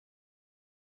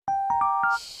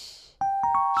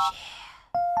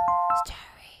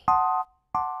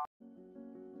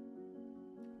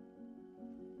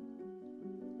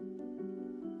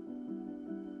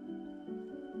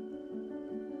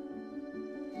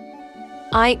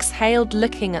I exhaled,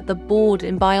 looking at the board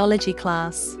in biology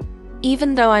class.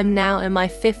 Even though I'm now in my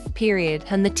 5th period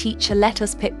and the teacher let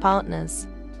us pick partners,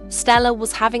 Stella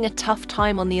was having a tough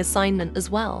time on the assignment as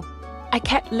well. I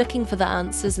kept looking for the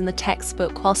answers in the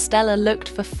textbook while Stella looked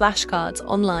for flashcards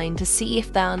online to see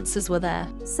if the answers were there.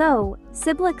 So,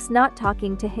 Siblic's not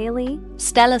talking to Haley?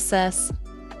 Stella says,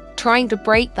 trying to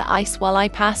break the ice while I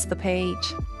pass the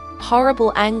page.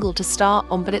 Horrible angle to start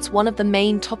on, but it's one of the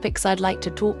main topics I'd like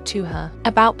to talk to her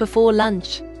about before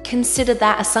lunch. Consider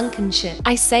that a sunken ship,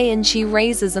 I say, and she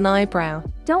raises an eyebrow.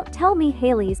 Don't tell me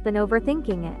Haley's been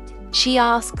overthinking it. She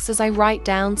asks as I write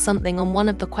down something on one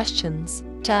of the questions.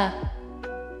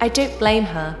 I don't blame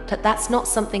her, but that's not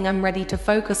something I'm ready to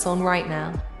focus on right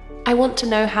now. I want to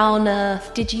know, how on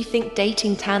earth did you think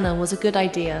dating Tanner was a good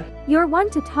idea? You're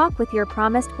one to talk with your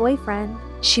promised boyfriend.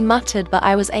 She muttered, but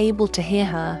I was able to hear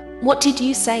her. What did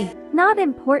you say? Not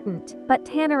important, but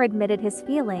Tanner admitted his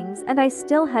feelings and I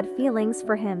still had feelings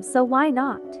for him, so why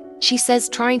not? She says,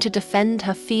 trying to defend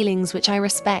her feelings, which I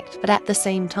respect, but at the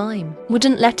same time,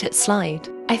 wouldn't let it slide.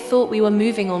 I thought we were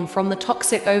moving on from the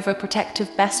toxic,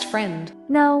 overprotective best friend.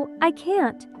 No, I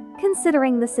can't.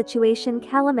 Considering the situation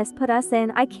Calamus put us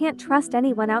in, I can't trust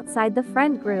anyone outside the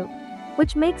friend group,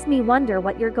 which makes me wonder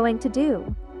what you're going to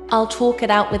do. I'll talk it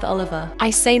out with Oliver, I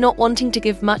say, not wanting to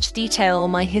give much detail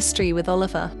on my history with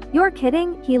Oliver. You're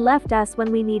kidding? He left us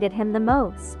when we needed him the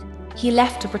most. He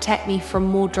left to protect me from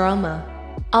more drama.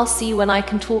 I'll see when I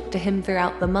can talk to him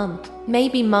throughout the month.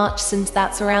 Maybe March, since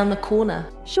that's around the corner.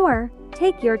 Sure,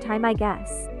 take your time, I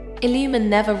guess. Illumin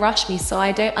never rushed me, so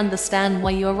I don't understand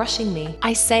why you're rushing me,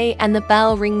 I say, and the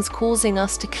bell rings, causing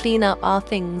us to clean up our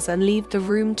things and leave the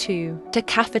room to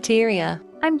cafeteria.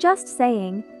 I'm just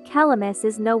saying, Calamus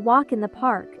is no walk in the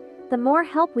park. The more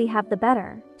help we have, the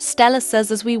better. Stella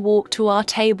says as we walk to our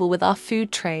table with our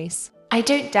food trays. I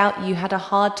don't doubt you had a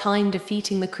hard time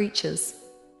defeating the creatures,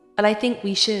 but I think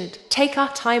we should take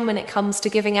our time when it comes to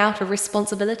giving out a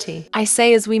responsibility, I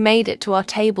say as we made it to our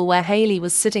table where Haley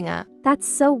was sitting at. That's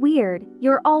so weird.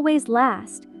 You're always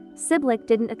last. Siblick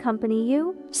didn't accompany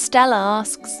you? Stella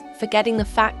asks, forgetting the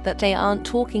fact that they aren't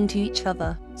talking to each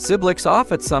other. Siblick's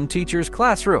off at some teacher's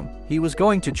classroom. He was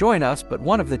going to join us, but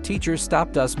one of the teachers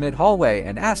stopped us mid-hallway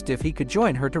and asked if he could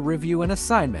join her to review an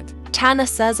assignment. Tanner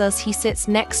says as he sits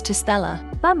next to Stella.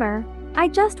 Bummer. I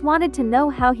just wanted to know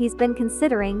how he's been,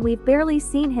 considering we've barely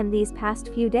seen him these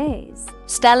past few days.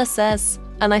 Stella says,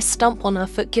 and I stomp on her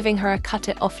foot, giving her a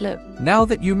cut-it-off look. Now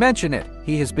that you mention it,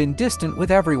 he has been distant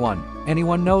with everyone.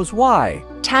 Anyone knows why?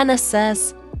 Tanner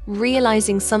says,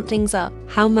 realizing something's up.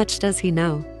 How much does he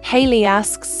know? Haley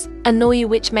asks, annoyed,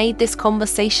 which made this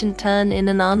conversation turn in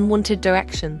an unwanted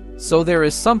direction. So there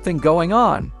is something going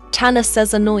on. Tanner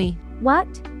says, annoyed. What?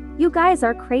 You guys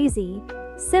are crazy.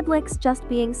 Siblick's just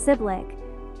being Siblick.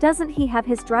 Doesn't he have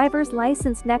his driver's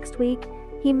license next week?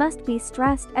 He must be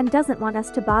stressed and doesn't want us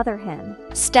to bother him.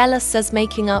 Stella says,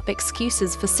 making up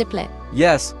excuses for Siblick.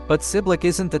 Yes, but Siblick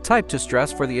isn't the type to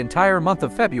stress for the entire month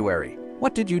of February.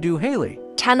 What did you do, Haley?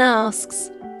 Tanner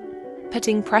asks,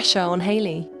 putting pressure on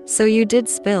Haley. So you did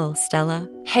spill, Stella?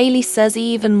 Haley says,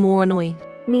 even more annoyed.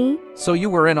 Me? So you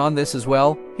were in on this as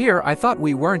well? Here, I thought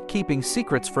we weren't keeping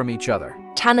secrets from each other.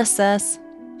 Tanner says,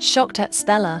 shocked at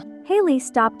Stella. Haley,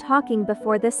 stop talking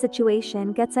before this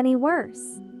situation gets any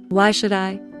worse. Why should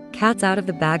I? Cat's out of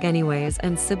the bag anyways,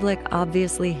 and Siblick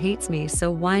obviously hates me, so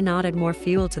why not add more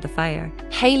fuel to the fire?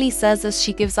 Haley says as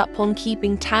she gives up on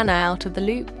keeping Tanner out of the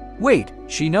loop. Wait,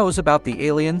 she knows about the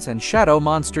aliens and shadow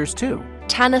monsters too.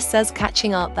 Tanner says,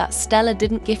 catching up, that Stella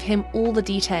didn't give him all the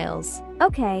details.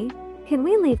 Okay, can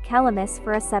we leave Calamus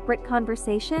for a separate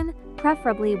conversation?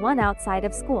 Preferably one outside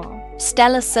of school.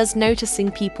 Stella says,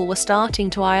 noticing people were starting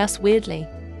to eye us weirdly.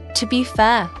 To be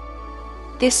fair,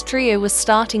 this trio was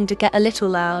starting to get a little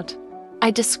loud.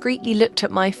 I discreetly looked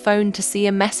at my phone to see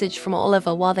a message from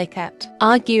Oliver while they kept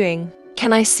arguing.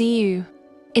 Can I see you?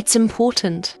 It's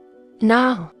important.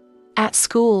 Now. At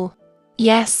school.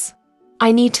 Yes.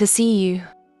 I need to see you.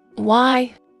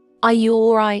 Why? Are you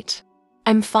alright?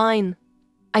 I'm fine.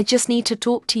 I just need to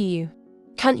talk to you.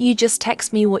 Can't you just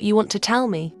text me what you want to tell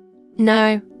me?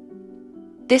 No.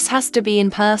 This has to be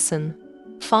in person.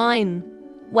 Fine.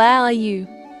 Where are you?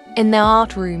 In the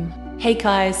art room. Hey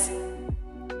guys.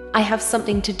 I have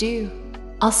something to do.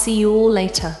 I'll see you all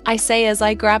later, I say as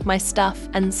I grab my stuff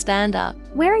and stand up.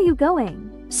 Where are you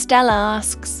going? Stella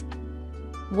asks.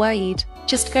 Worried.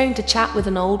 Just going to chat with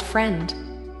an old friend.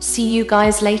 See you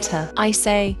guys later, I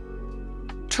say,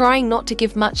 trying not to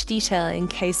give much detail in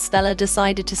case Stella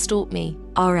decided to stalk me.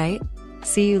 Alright,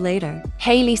 see you later.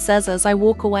 Haley says as I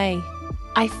walk away.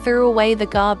 I threw away the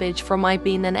garbage from my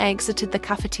bin and exited the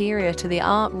cafeteria to the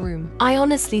art room. I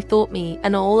honestly thought me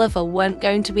and Oliver weren't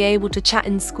going to be able to chat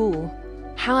in school.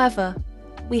 However,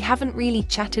 we haven't really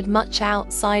chatted much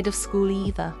outside of school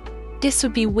either. This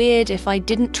would be weird if I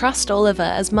didn't trust Oliver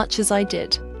as much as I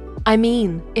did. I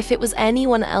mean, if it was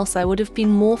anyone else I would have been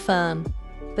more firm.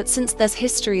 But since there's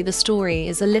history, the story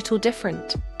is a little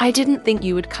different. I didn't think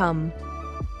you would come.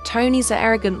 Tony's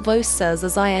arrogant voice says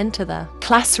as I enter the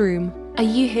classroom. Are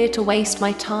you here to waste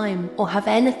my time or have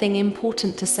anything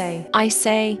important to say? I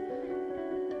say,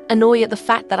 annoyed at the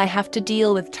fact that I have to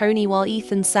deal with Tony while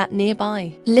Ethan sat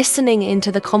nearby, listening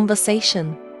into the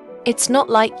conversation. It's not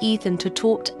like Ethan to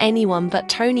talk to anyone but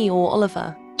Tony or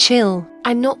Oliver. Chill,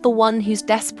 I'm not the one who's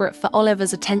desperate for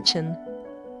Oliver's attention,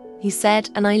 he said,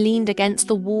 and I leaned against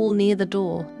the wall near the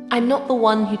door. I'm not the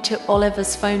one who took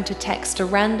Oliver's phone to text a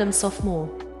random sophomore.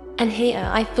 And here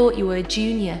I thought you were a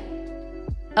junior.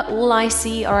 All I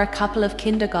see are a couple of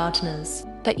kindergartners.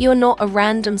 But you're not a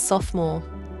random sophomore,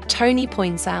 Tony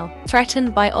points out,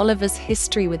 threatened by Oliver's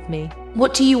history with me.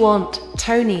 What do you want,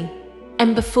 Tony?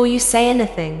 And before you say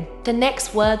anything, the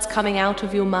next words coming out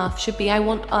of your mouth should be I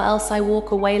want, or else I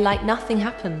walk away like nothing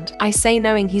happened. I say,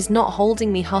 knowing he's not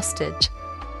holding me hostage,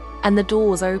 and the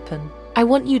door's open. I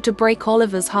want you to break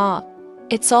Oliver's heart.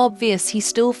 It's obvious he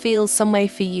still feels some way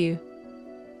for you,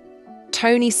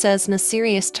 Tony says in a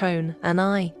serious tone, and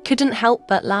I couldn't help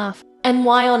but laugh. And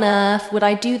why on earth would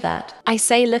I do that? I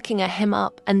say, looking at him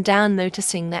up and down,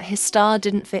 noticing that his star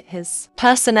didn't fit his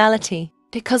personality.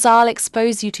 Because I'll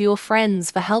expose you to your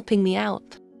friends for helping me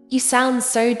out. You sound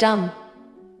so dumb.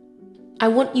 I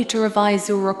want you to revise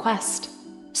your request.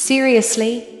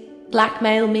 Seriously?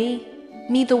 Blackmail me?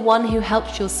 Me, the one who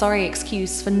helped your sorry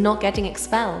excuse for not getting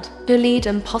expelled, bullied,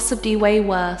 and possibly way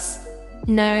worse.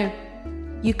 No.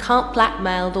 You can't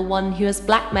blackmail the one who has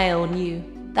blackmailed you.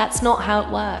 That's not how it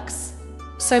works.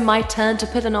 So my turn to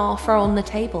put an offer on the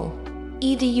table.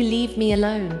 Either you leave me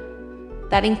alone.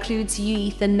 That includes you,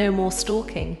 Ethan, no more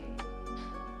stalking.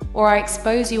 Or I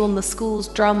expose you on the school's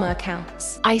drama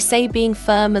accounts. I say, being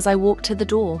firm as I walk to the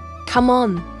door. Come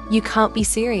on, you can't be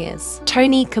serious.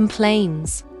 Tony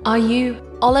complains. Are you?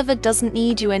 Oliver doesn't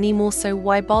need you anymore, so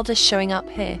why bother showing up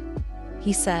here?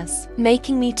 He says,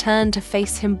 making me turn to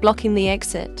face him, blocking the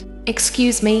exit.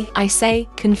 Excuse me, I say,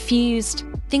 confused.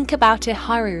 Think about it,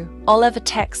 Haru. Oliver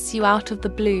texts you out of the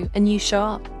blue and you show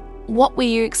up. What were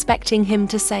you expecting him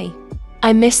to say?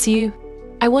 I miss you.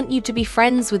 I want you to be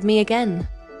friends with me again,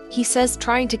 he says,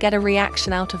 trying to get a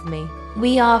reaction out of me.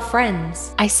 We are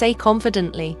friends, I say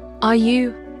confidently. Are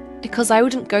you? Because I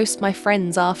wouldn't ghost my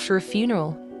friends after a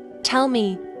funeral. Tell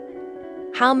me,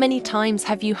 how many times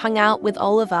have you hung out with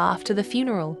Oliver after the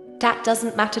funeral? That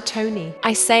doesn't matter, Tony,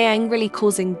 I say angrily,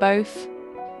 causing both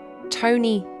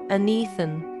Tony and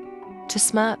Ethan to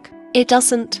smirk. It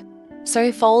doesn't. So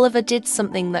if Oliver did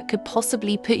something that could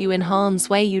possibly put you in harm's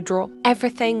way, you drop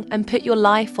everything and put your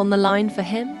life on the line for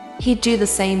him? He'd do the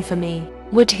same for me,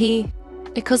 would he?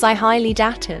 Because I highly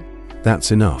doubt it.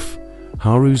 That's enough.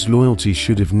 Haru's loyalty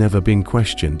should have never been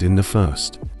questioned in the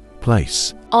first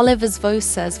place. Oliver's voice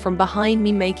says from behind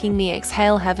me, making me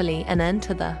exhale heavily and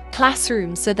enter the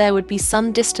classroom so there would be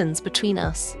some distance between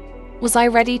us. Was I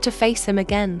ready to face him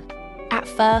again? At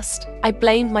first, I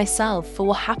blamed myself for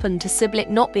what happened to Siblik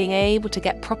not being able to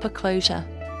get proper closure.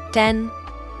 Then,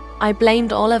 I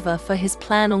blamed Oliver for his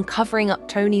plan on covering up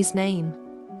Tony's name.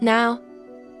 Now,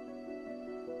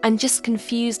 I'm just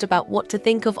confused about what to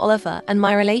think of Oliver and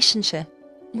my relationship.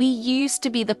 We used to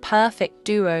be the perfect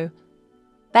duo.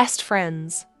 Best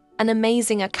friends, and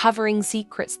amazing at covering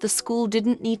secrets the school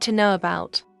didn't need to know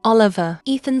about. Oliver,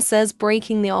 Ethan says,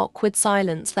 breaking the awkward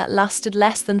silence that lasted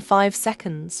less than 5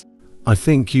 seconds. I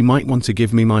think you might want to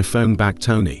give me my phone back,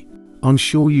 Tony. I'm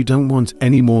sure you don't want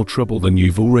any more trouble than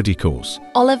you've already caused.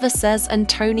 Oliver says, and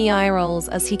Tony eye rolls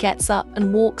as he gets up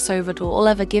and walks over to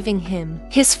Oliver, giving him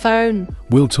his phone.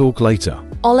 We'll talk later,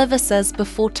 Oliver says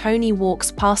before Tony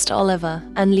walks past Oliver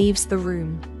and leaves the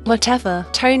room. Whatever,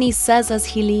 Tony says as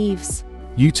he leaves.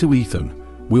 You too, Ethan.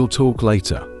 We'll talk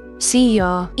later. See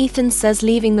ya, Ethan says,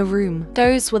 leaving the room.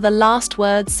 Those were the last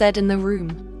words said in the room.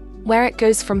 Where it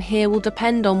goes from here will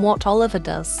depend on what Oliver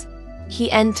does.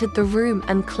 He entered the room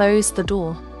and closed the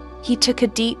door. He took a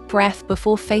deep breath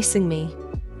before facing me.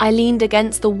 I leaned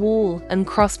against the wall and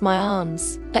crossed my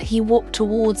arms, but he walked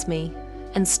towards me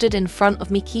and stood in front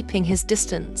of me, keeping his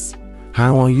distance.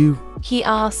 How are you? He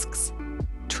asks,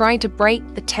 trying to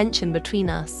break the tension between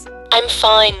us. I'm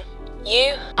fine,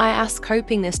 You? I ask,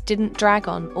 hoping this didn't drag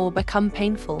on or become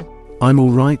painful. I'm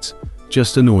alright,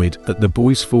 just annoyed that the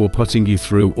boys for putting you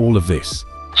through all of this.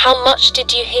 How much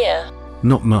did you hear?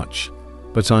 Not much,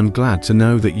 but I'm glad to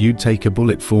know that you'd take a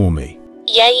bullet for me.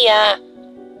 Yeah.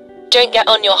 Don't get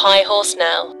on your high horse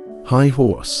now. High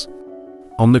horse.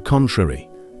 On the contrary,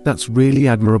 that's really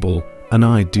admirable, and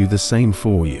I'd do the same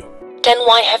for you. Then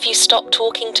why have you stopped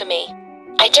talking to me?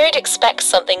 I don't expect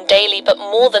something daily, but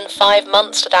more than 5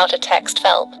 months without a text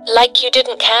felt like you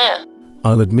didn't care.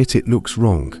 I'll admit it looks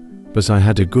wrong, but I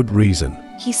had a good reason.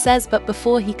 He says, but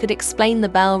before he could explain, the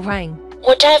bell rang.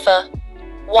 Whatever.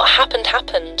 What happened.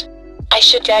 I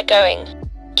should get going.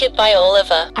 Goodbye,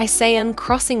 Oliver, I say,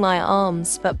 uncrossing my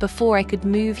arms, but before I could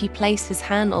move, he placed his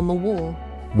hand on the wall.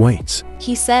 Wait,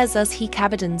 He says as he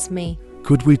cabins me.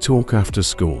 could we talk after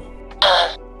school?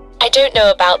 I don't know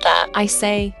about that, I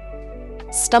say,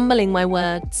 stumbling my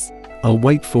words. I'll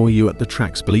wait for you at the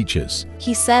track's bleachers.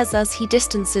 He says as he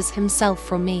distances himself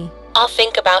from me. I'll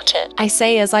think about it, I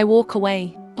say as I walk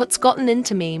away. What's gotten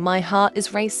into me? My heart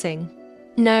is racing.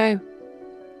 No,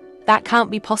 that can't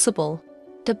be possible.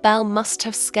 The bell must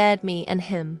have scared me and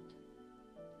him.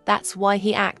 That's why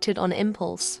he acted on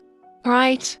impulse.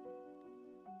 Right?